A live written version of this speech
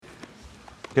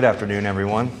Good afternoon,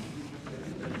 everyone.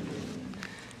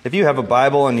 If you have a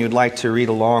Bible and you'd like to read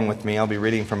along with me, I'll be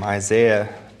reading from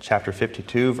Isaiah chapter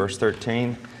 52, verse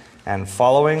 13 and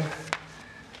following.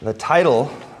 The title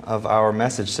of our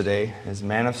message today is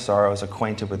Man of Sorrows,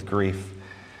 Acquainted with Grief.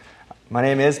 My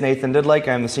name is Nathan Didlake.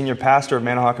 I'm the senior pastor of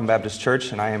Manahawkin Baptist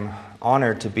Church, and I am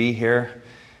honored to be here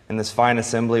in this fine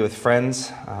assembly with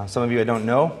friends. Some of you I don't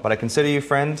know, but I consider you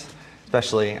friends,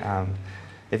 especially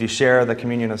if you share the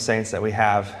communion of saints that we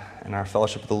have in our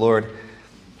fellowship with the Lord.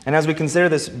 And as we consider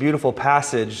this beautiful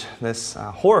passage, this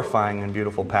horrifying and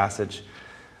beautiful passage,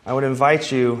 I would invite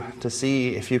you to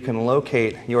see if you can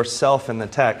locate yourself in the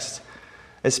text,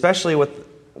 especially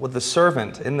what the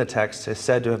servant in the text is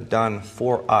said to have done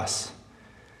for us.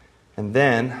 And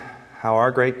then how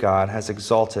our great God has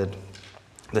exalted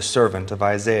the servant of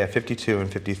Isaiah 52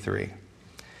 and 53.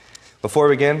 Before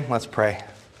we begin, let's pray.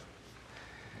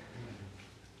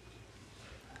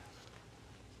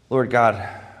 Lord God,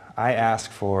 I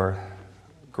ask for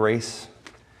grace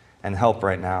and help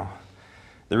right now.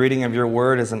 The reading of your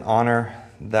word is an honor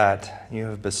that you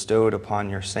have bestowed upon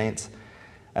your saints,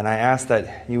 and I ask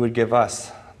that you would give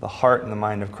us the heart and the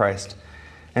mind of Christ.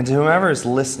 And to whomever is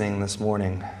listening this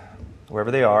morning,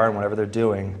 wherever they are and whatever they're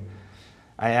doing,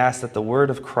 I ask that the word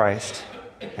of Christ,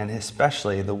 and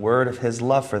especially the word of his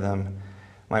love for them,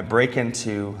 might break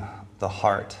into the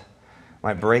heart,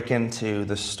 might break into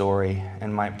the story,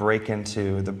 and might break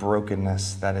into the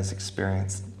brokenness that is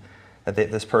experienced, that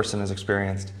this person has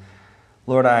experienced.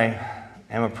 Lord, I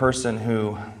am a person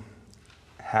who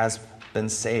has been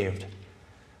saved.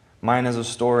 Mine is a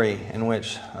story in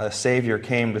which a Savior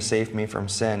came to save me from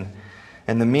sin,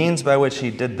 and the means by which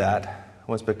he did that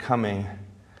was becoming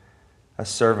a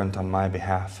servant on my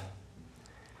behalf.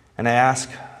 And I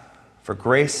ask for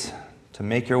grace to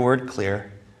make your word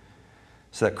clear,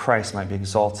 so that Christ might be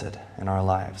exalted in our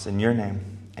lives. In your name,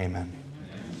 amen.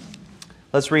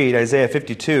 Let's read Isaiah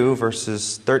 52,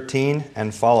 verses 13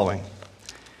 and following.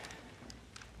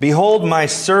 Behold, my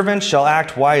servant shall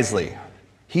act wisely.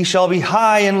 He shall be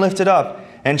high and lifted up,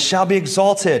 and shall be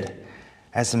exalted.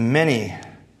 As many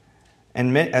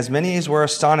as were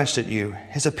astonished at you,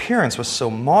 his appearance was so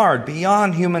marred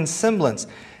beyond human semblance,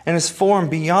 and his form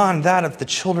beyond that of the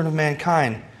children of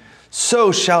mankind.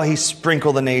 So shall he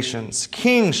sprinkle the nations.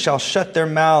 Kings shall shut their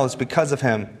mouths because of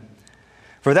him.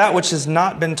 For that which has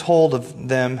not been told of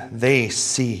them, they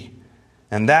see,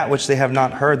 and that which they have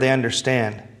not heard, they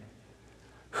understand.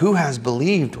 Who has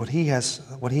believed what he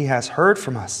has heard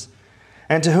from us?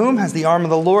 And to whom has the arm of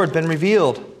the Lord been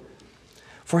revealed?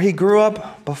 For he grew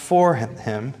up before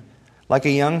him like a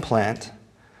young plant,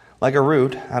 like a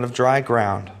root out of dry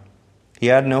ground. He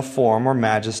had no form or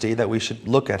majesty that we should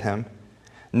look at him,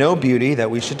 no beauty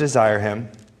that we should desire him.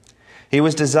 He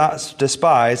was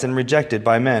despised and rejected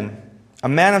by men, a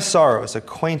man of sorrows,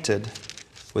 acquainted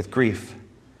with grief,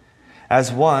 as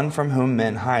one from whom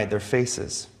men hide their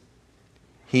faces.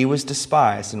 He was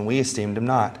despised, and we esteemed him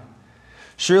not.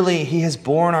 Surely he has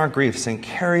borne our griefs and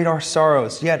carried our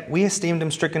sorrows, yet we esteemed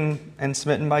him stricken and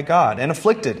smitten by God and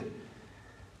afflicted.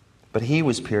 But he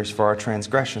was pierced for our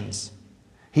transgressions.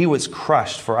 He was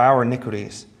crushed for our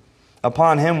iniquities.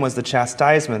 Upon him was the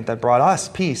chastisement that brought us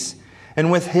peace, and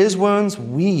with his wounds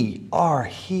we are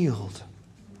healed.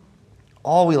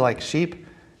 All we like sheep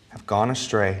have gone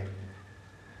astray.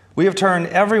 We have turned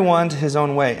every one to his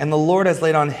own way, and the Lord has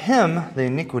laid on him the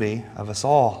iniquity of us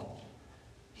all.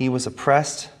 He was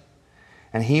oppressed,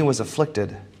 and he was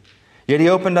afflicted. Yet he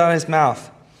opened not his mouth.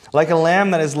 Like a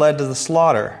lamb that is led to the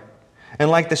slaughter,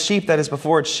 and like the sheep that is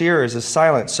before its shearers is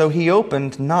silent, so he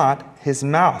opened not his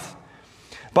mouth.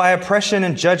 By oppression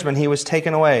and judgment he was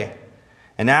taken away.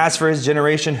 And as for his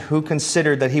generation, who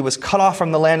considered that he was cut off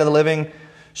from the land of the living,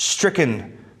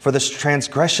 stricken for the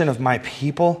transgression of my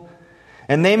people?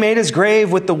 And they made his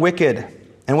grave with the wicked,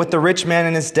 and with the rich man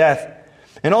in his death.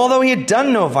 And although he had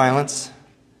done no violence,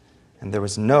 and there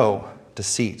was no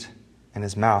deceit in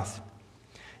his mouth,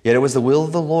 yet it was the will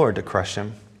of the Lord to crush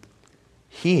him.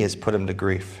 He has put him to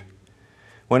grief.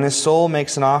 When his soul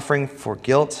makes an offering for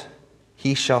guilt,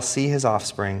 he shall see his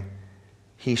offspring.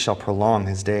 He shall prolong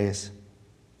his days.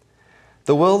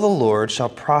 The will of the Lord shall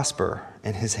prosper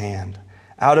in his hand.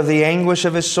 Out of the anguish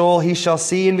of his soul he shall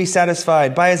see and be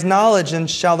satisfied. By his knowledge and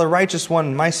shall the righteous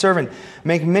one, my servant,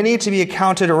 make many to be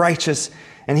accounted righteous,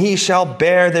 and he shall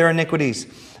bear their iniquities.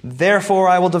 Therefore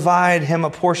I will divide him a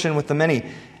portion with the many,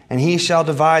 and he shall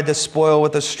divide the spoil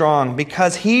with the strong,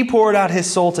 because he poured out his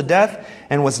soul to death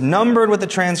and was numbered with the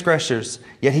transgressors.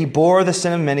 Yet he bore the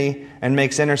sin of many and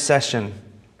makes intercession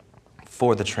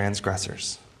for the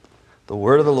transgressors. The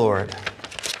word of the Lord.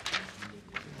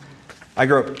 I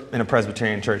grew up in a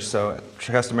Presbyterian church, so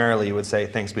customarily you would say,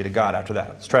 thanks be to God after that.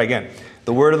 Let's try again.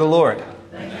 The word of the Lord.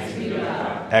 Thanks be to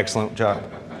God. Excellent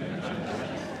job.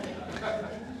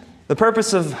 The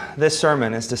purpose of this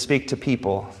sermon is to speak to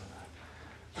people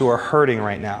who are hurting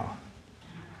right now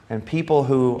and people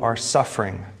who are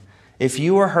suffering. If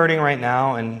you are hurting right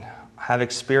now and have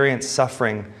experienced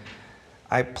suffering,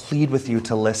 I plead with you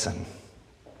to listen.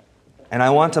 And I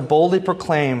want to boldly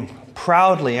proclaim,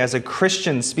 proudly, as a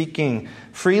Christian speaking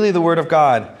freely the word of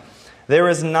God, there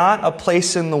is not a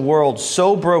place in the world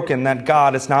so broken that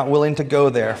God is not willing to go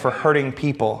there for hurting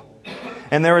people.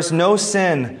 And there is no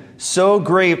sin so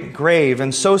grave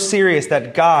and so serious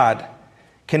that God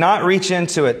cannot reach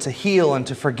into it to heal and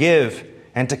to forgive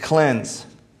and to cleanse.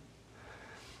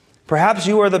 Perhaps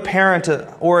you are the parent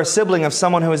or a sibling of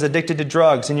someone who is addicted to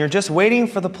drugs and you're just waiting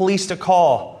for the police to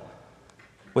call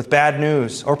with bad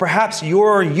news. Or perhaps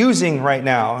you're using right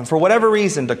now and for whatever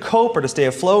reason to cope or to stay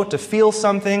afloat, to feel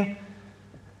something.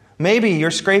 Maybe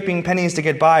you're scraping pennies to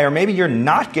get by, or maybe you're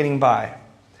not getting by,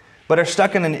 but are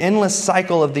stuck in an endless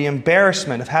cycle of the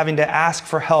embarrassment of having to ask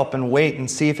for help and wait and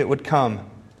see if it would come.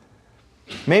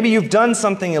 Maybe you've done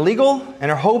something illegal and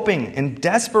are hoping in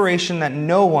desperation that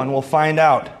no one will find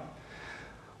out.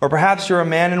 Or perhaps you're a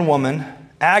man and woman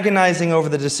agonizing over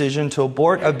the decision to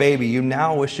abort a baby you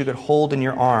now wish you could hold in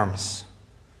your arms.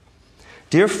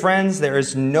 Dear friends, there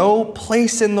is no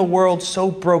place in the world so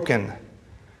broken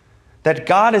that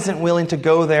God isn't willing to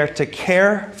go there to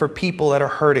care for people that are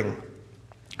hurting.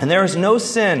 And there is no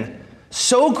sin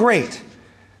so great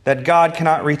that God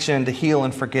cannot reach in to heal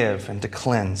and forgive and to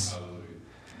cleanse.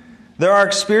 There are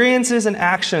experiences and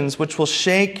actions which will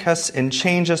shake us and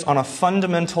change us on a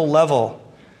fundamental level.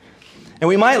 And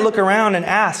we might look around and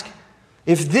ask,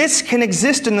 if this can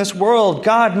exist in this world,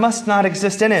 God must not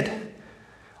exist in it.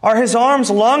 Are his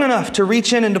arms long enough to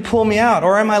reach in and to pull me out?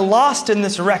 Or am I lost in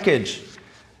this wreckage?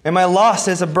 Am I lost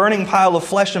as a burning pile of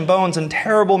flesh and bones and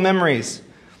terrible memories?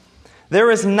 There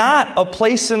is not a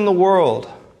place in the world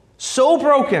so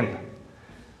broken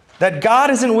that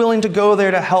God isn't willing to go there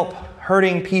to help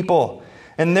hurting people.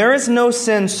 And there is no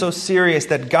sin so serious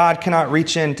that God cannot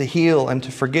reach in to heal and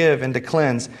to forgive and to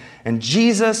cleanse. And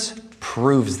Jesus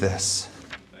proves this.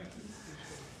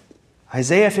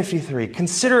 Isaiah 53.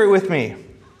 Consider it with me.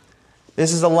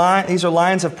 These are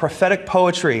lines of prophetic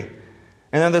poetry.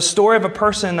 And they're the story of a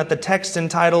person that the text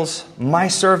entitles My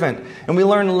Servant. And we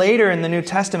learn later in the New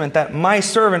Testament that My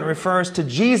Servant refers to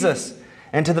Jesus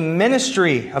and to the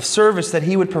ministry of service that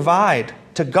he would provide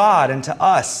to God and to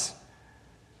us.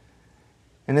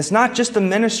 And it's not just a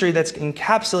ministry that's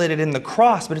encapsulated in the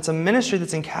cross, but it's a ministry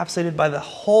that's encapsulated by the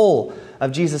whole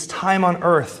of Jesus' time on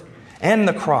earth and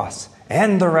the cross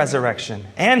and the resurrection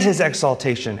and his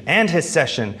exaltation and his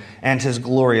session and his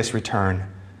glorious return.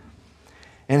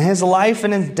 In his life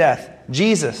and his death,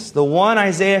 Jesus, the one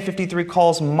Isaiah 53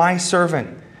 calls My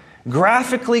Servant,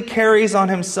 graphically carries on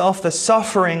himself the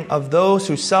suffering of those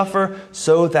who suffer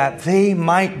so that they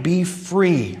might be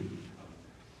free.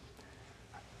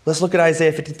 Let's look at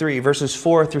Isaiah 53, verses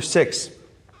 4 through 6,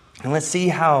 and let's see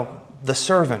how the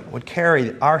servant would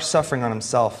carry our suffering on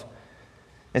himself.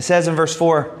 It says in verse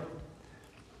 4,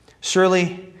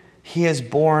 Surely he has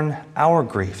borne our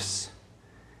griefs,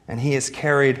 and he has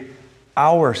carried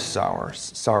our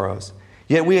sorrows.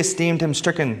 Yet we esteemed him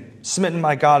stricken, smitten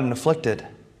by God, and afflicted.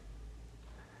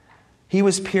 He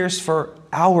was pierced for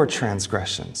our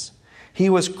transgressions. He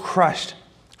was crushed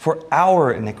for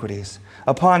our iniquities.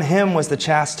 Upon him was the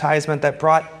chastisement that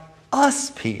brought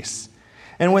us peace.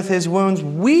 And with his wounds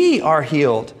we are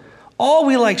healed. All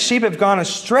we like sheep have gone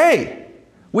astray.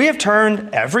 We have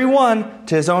turned every one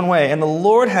to his own way, and the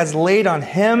Lord has laid on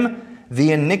him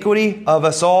the iniquity of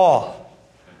us all.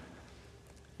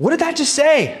 What did that just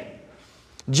say?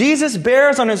 Jesus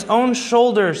bears on his own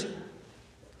shoulders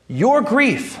your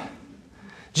grief.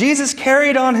 Jesus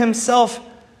carried on himself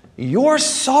your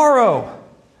sorrow.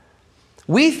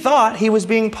 We thought he was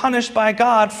being punished by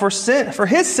God for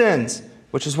his sins,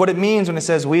 which is what it means when it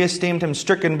says we esteemed him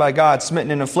stricken by God,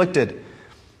 smitten and afflicted.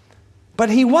 But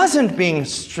he wasn't being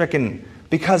stricken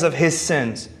because of his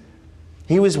sins.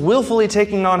 He was willfully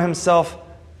taking on himself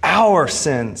our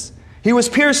sins. He was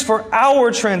pierced for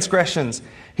our transgressions.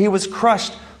 He was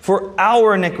crushed for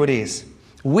our iniquities.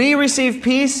 We receive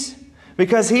peace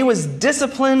because he was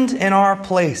disciplined in our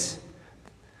place.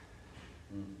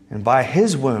 And by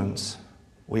his wounds,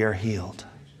 we are healed.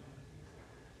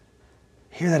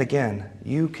 Hear that again.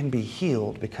 You can be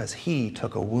healed because he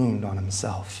took a wound on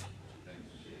himself.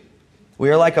 We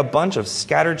are like a bunch of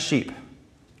scattered sheep. Have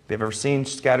you ever seen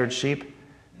scattered sheep?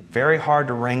 Very hard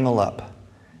to wrangle up.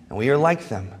 And we are like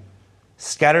them,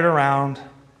 scattered around,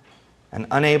 and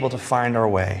unable to find our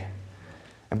way.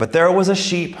 But there was a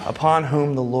sheep upon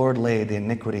whom the Lord laid the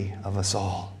iniquity of us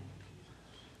all.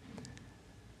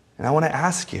 And I want to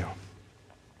ask you,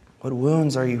 what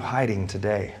wounds are you hiding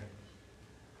today?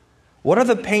 What are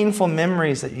the painful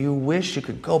memories that you wish you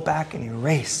could go back and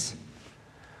erase?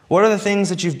 What are the things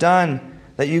that you've done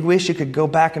that you wish you could go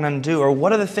back and undo? Or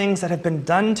what are the things that have been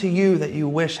done to you that you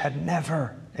wish you'd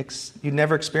never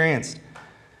experienced?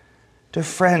 Dear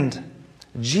friend,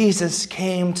 Jesus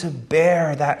came to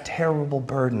bear that terrible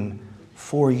burden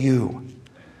for you.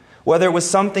 Whether it was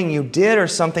something you did or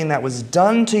something that was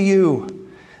done to you,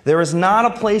 there is not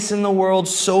a place in the world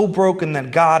so broken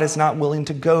that God is not willing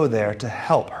to go there to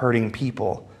help hurting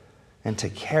people and to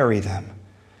carry them.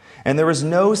 And there is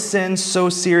no sin so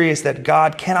serious that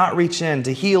God cannot reach in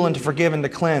to heal and to forgive and to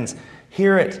cleanse.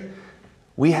 Hear it.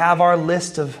 We have our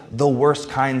list of the worst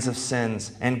kinds of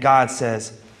sins, and God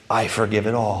says, I forgive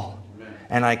it all,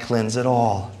 and I cleanse it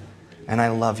all, and I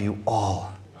love you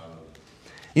all.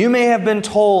 You may have been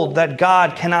told that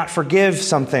God cannot forgive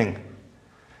something.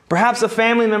 Perhaps a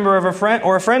family member of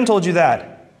a friend told you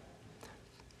that.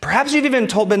 Perhaps you've even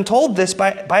been told this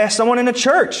by someone in a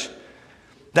church,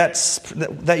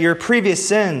 that your previous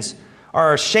sins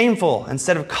are shameful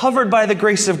instead of covered by the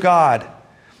grace of God.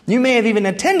 You may have even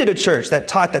attended a church that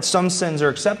taught that some sins are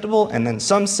acceptable and then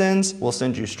some sins will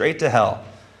send you straight to hell.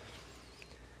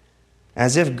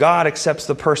 As if God accepts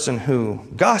the person who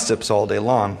gossips all day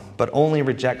long, but only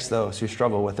rejects those who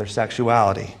struggle with their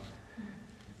sexuality.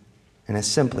 And it's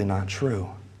simply not true.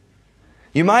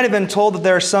 You might have been told that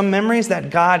there are some memories that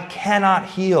God cannot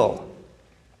heal.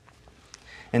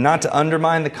 And not to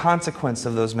undermine the consequence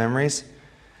of those memories,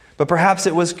 but perhaps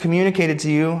it was communicated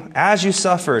to you as you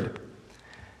suffered,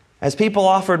 as people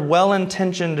offered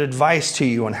well-intentioned advice to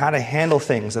you on how to handle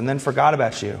things and then forgot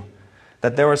about you,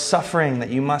 that there was suffering that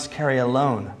you must carry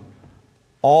alone,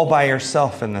 all by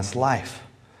yourself in this life.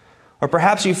 Or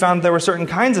perhaps you found there were certain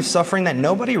kinds of suffering that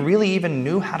nobody really even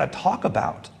knew how to talk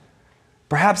about.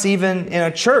 Perhaps even in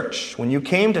a church, when you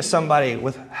came to somebody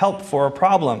with help for a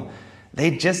problem,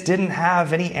 they just didn't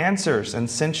have any answers and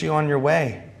sent you on your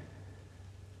way.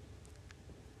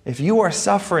 If you are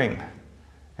suffering,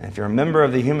 and if you're a member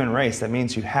of the human race, that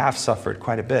means you have suffered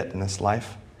quite a bit in this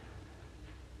life.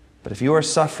 But if you are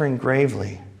suffering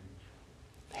gravely,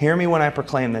 hear me when I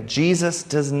proclaim that Jesus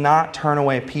does not turn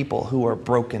away people who are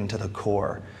broken to the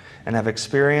core and have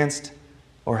experienced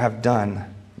or have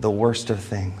done the worst of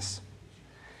things.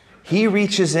 He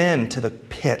reaches into the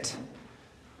pit.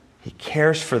 He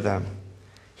cares for them.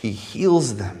 He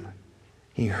heals them.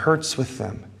 He hurts with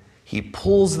them. He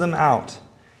pulls them out.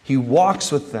 He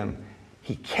walks with them.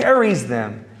 He carries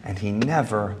them, and he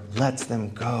never lets them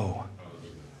go.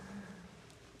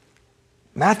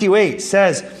 Matthew 8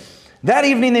 says, that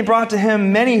evening they brought to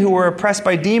him many who were oppressed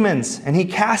by demons, and he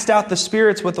cast out the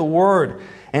spirits with a word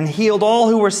and healed all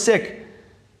who were sick.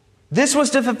 This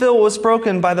was to fulfill what was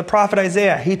spoken by the prophet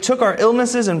Isaiah. He took our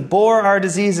illnesses and bore our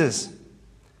diseases.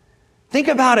 Think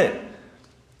about it.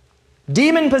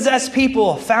 Demon-possessed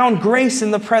people found grace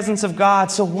in the presence of God,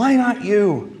 so why not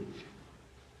you?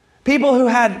 People who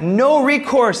had no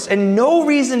recourse and no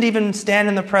reason to even stand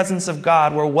in the presence of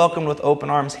God were welcomed with open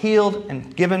arms, healed,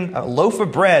 and given a loaf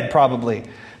of bread, probably,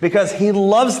 because he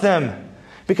loves them.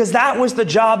 Because that was the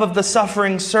job of the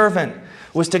suffering servant,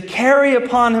 was to carry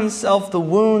upon himself the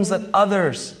wounds that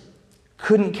others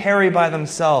couldn't carry by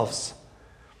themselves.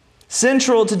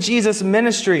 Central to Jesus'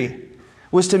 ministry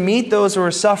was to meet those who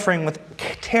were suffering with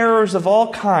terrors of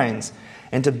all kinds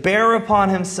and to bear upon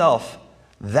himself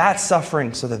that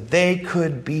suffering so that they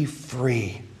could be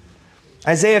free.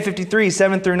 Isaiah 53,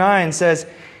 7-9 says,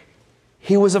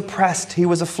 he was oppressed, he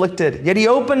was afflicted, yet he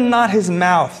opened not his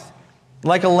mouth.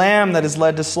 Like a lamb that is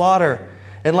led to slaughter,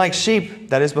 and like sheep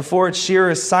that is before its shearer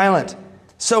is silent,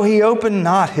 so he opened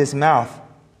not his mouth.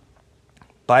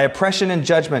 By oppression and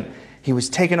judgment he was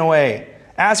taken away.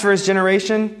 As for his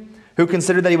generation, who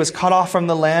considered that he was cut off from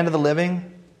the land of the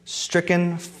living,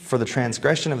 stricken for the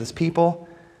transgression of his people,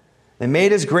 they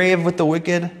made his grave with the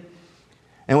wicked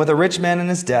and with a rich man in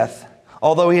his death,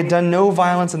 although he had done no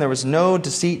violence and there was no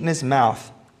deceit in his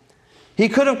mouth. He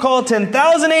could have called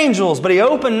 10,000 angels, but he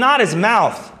opened not his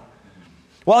mouth.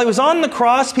 While he was on the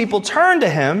cross, people turned to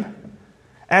him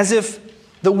as if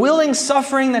the willing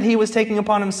suffering that he was taking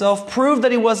upon himself proved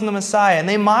that he wasn't the Messiah, and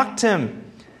they mocked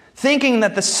him, thinking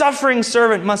that the suffering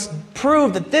servant must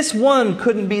prove that this one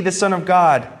couldn't be the Son of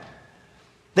God.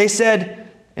 They said,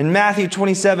 in Matthew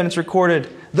 27, it's recorded,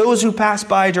 those who passed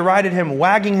by derided him,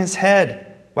 wagging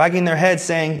their heads,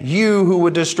 saying, you who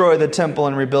would destroy the temple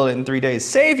and rebuild it in 3 days,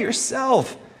 save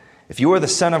yourself. If you are the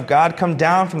Son of God, come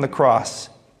down from the cross.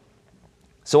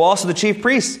 So also the chief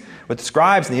priests with the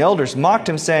scribes and the elders mocked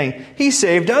him, saying, "He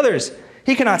saved others.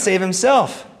 He cannot save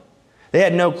himself." They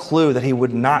had no clue that he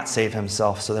would not save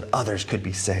himself so that others could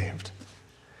be saved.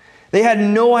 They had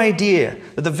no idea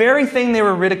that the very thing they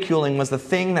were ridiculing was the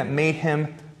thing that made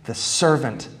him the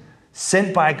servant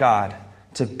sent by God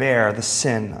to bear the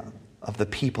sin of the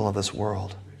people of this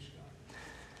world.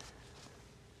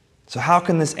 So how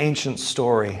can this ancient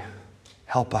story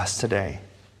help us today?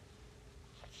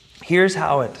 Here's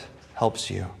how it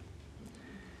helps you.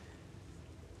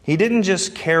 He didn't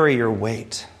just carry your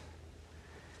weight.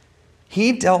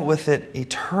 He dealt with it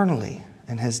eternally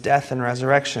in his death and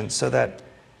resurrection so that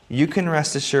you can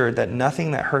rest assured that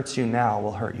nothing that hurts you now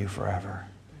will hurt you forever.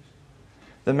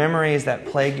 The memories that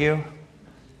plague you,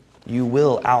 you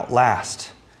will outlast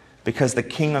because the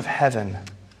King of Heaven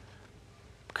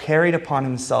carried upon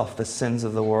himself the sins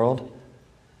of the world,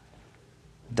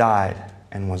 died,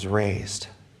 and was raised.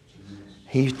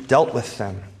 He dealt with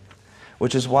them,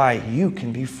 which is why you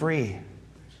can be free.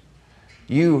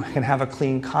 You can have a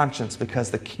clean conscience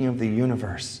because the King of the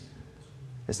universe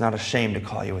is not ashamed to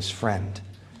call you his friend,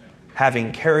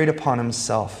 having carried upon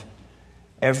himself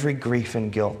every grief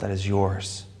and guilt that is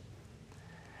yours.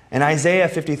 And Isaiah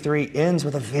 53 ends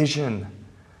with a vision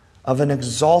of an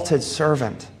exalted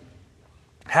servant,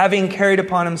 having carried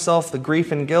upon himself the grief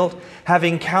and guilt,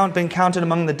 having been counted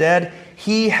among the dead,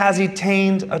 he has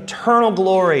attained eternal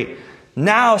glory.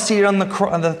 Now seated on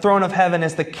the throne of heaven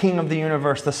is the King of the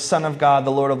universe, the Son of God,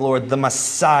 the Lord of Lords, the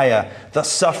Messiah, the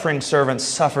suffering servant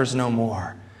suffers no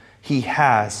more. He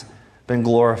has been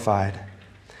glorified.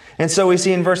 And so we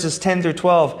see in verses 10 through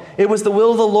 12, it was the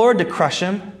will of the Lord to crush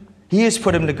him. He has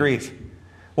put him to grief.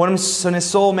 When his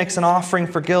soul makes an offering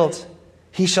for guilt,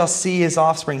 he shall see his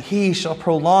offspring. He shall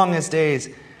prolong his days.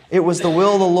 It was the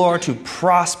will of the Lord to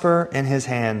prosper in his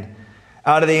hand.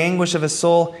 Out of the anguish of his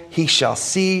soul, he shall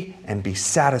see and be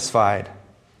satisfied.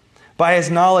 By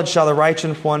his knowledge shall the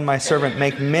righteous one, my servant,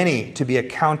 make many to be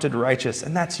accounted righteous.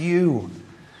 And that's you.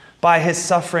 By his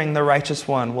suffering, the righteous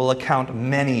one will account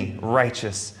many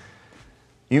righteous.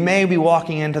 You may be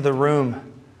walking into the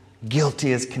room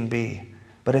guilty as can be,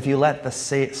 but if you let the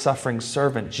suffering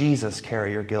servant, Jesus,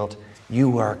 carry your guilt,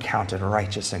 you are counted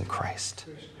righteous in Christ.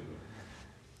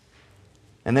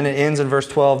 And then it ends in verse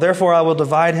 12. Therefore I will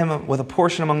divide him with a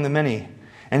portion among the many,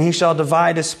 and he shall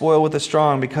divide his spoil with the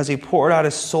strong, because he poured out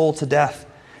his soul to death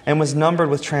and was numbered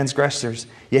with transgressors.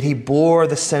 Yet he bore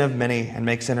the sin of many and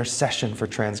makes intercession for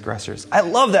transgressors. I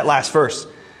love that last verse.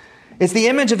 It's the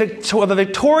image of a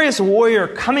victorious warrior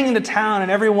coming into town and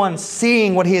everyone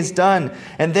seeing what he has done,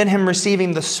 and then him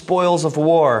receiving the spoils of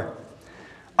war.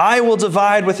 I will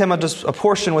divide with him a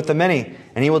portion with the many,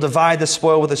 and he will divide the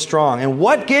spoil with the strong. And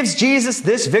what gives Jesus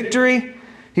this victory?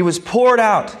 He poured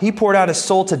out his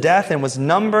soul to death and was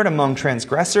numbered among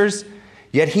transgressors.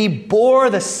 Yet he bore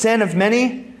the sin of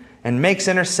many and makes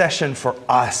intercession for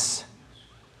us.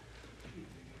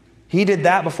 He did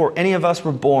that before any of us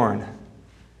were born.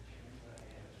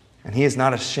 And he is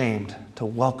not ashamed to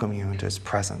welcome you into his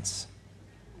presence.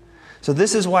 So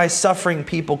this is why suffering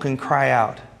people can cry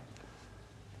out,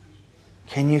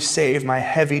 "Can you save my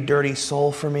heavy, dirty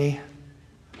soul for me?"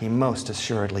 He most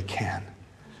assuredly can.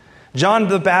 John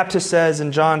the Baptist says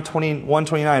in John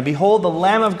 1:29, "Behold the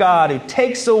Lamb of God who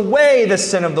takes away the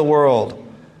sin of the world."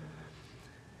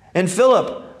 And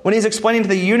Philip, when he's explaining to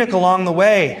the eunuch along the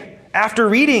way, after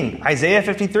reading Isaiah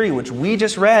 53, which we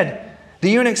just read, the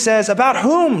eunuch says, "About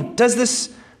whom does this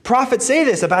prophet say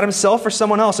this? About himself or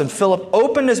someone else?" And Philip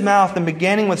opened his mouth and,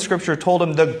 beginning with Scripture, told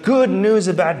him the good news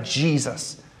about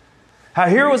Jesus. How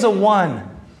here was a one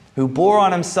who bore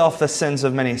on himself the sins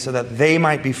of many so that they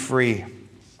might be free.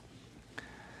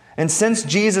 And since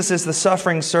Jesus is the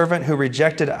suffering servant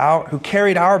who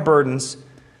carried our burdens,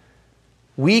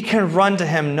 we can run to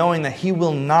him knowing that he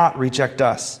will not reject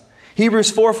us. Hebrews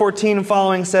 4:14 and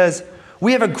following says,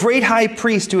 "We have a great high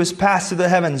priest who has passed through the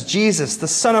heavens, Jesus, the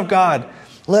Son of God.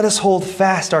 Let us hold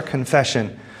fast our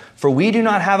confession, for we do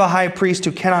not have a high priest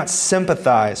who cannot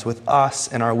sympathize with us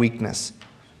in our weakness,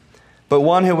 but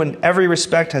one who in every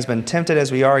respect has been tempted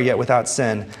as we are, yet without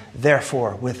sin.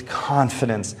 Therefore, with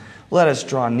confidence, let us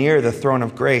draw near the throne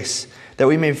of grace, that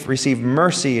we may receive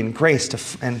mercy and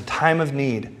grace in time of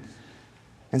need."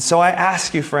 And so I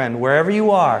ask you, friend, wherever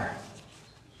you are,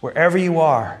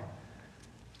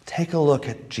 take a look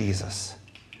at Jesus.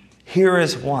 Here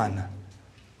is one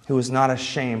who is not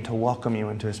ashamed to welcome you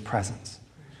into his presence.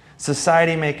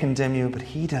 Society may condemn you, but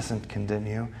he doesn't condemn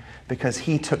you because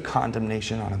he took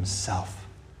condemnation on himself.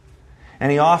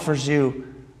 And he offers you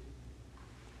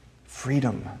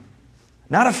freedom.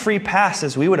 Not a free pass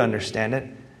as we would understand it,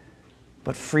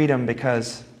 but freedom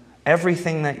because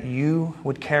Everything that you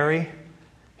would carry,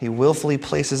 he willfully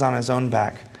places on his own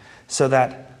back so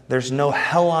that there's no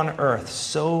hell on earth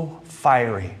so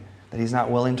fiery that he's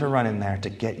not willing to run in there to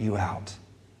get you out.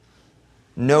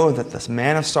 Know that this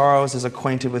man of sorrows is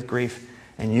acquainted with grief,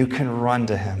 and you can run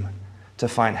to him to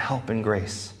find help and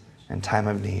grace in time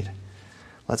of need.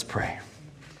 Let's pray.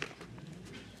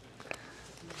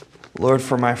 Lord,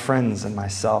 for my friends and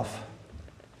myself,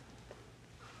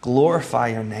 glorify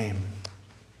your name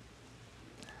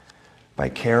by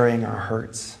carrying our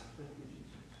hurts.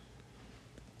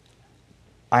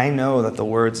 I know that the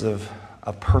words of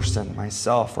a person,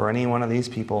 myself, or any one of these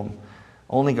people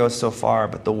only goes so far,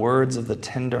 but the words of the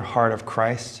tender heart of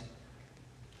Christ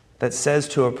that says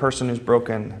to a person who's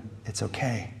broken, it's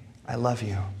okay, I love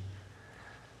you.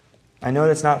 I know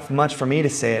it's not much for me to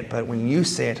say it, but when you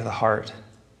say it to the heart,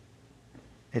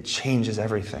 it changes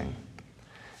everything.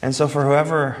 And so for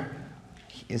whoever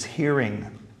is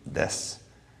hearing this,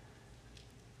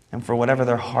 and for whatever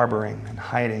they're harboring and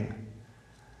hiding,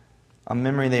 a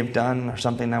memory they've done or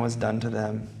something that was done to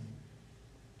them,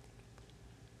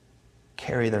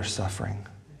 carry their suffering,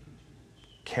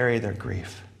 carry their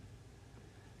grief.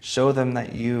 Show them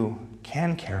that you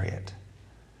can carry it.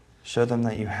 Show them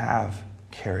that you have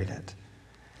carried it.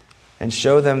 And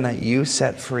show them that you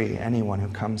set free anyone who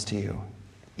comes to you,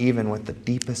 even with the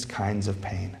deepest kinds of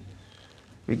pain.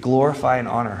 We glorify and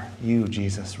honor you,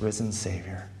 Jesus, risen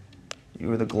Savior.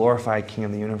 You are the glorified King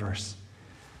of the universe.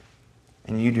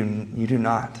 And you do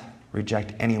not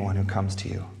reject anyone who comes to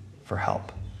you for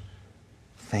help.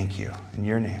 Thank you. In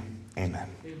your name, amen.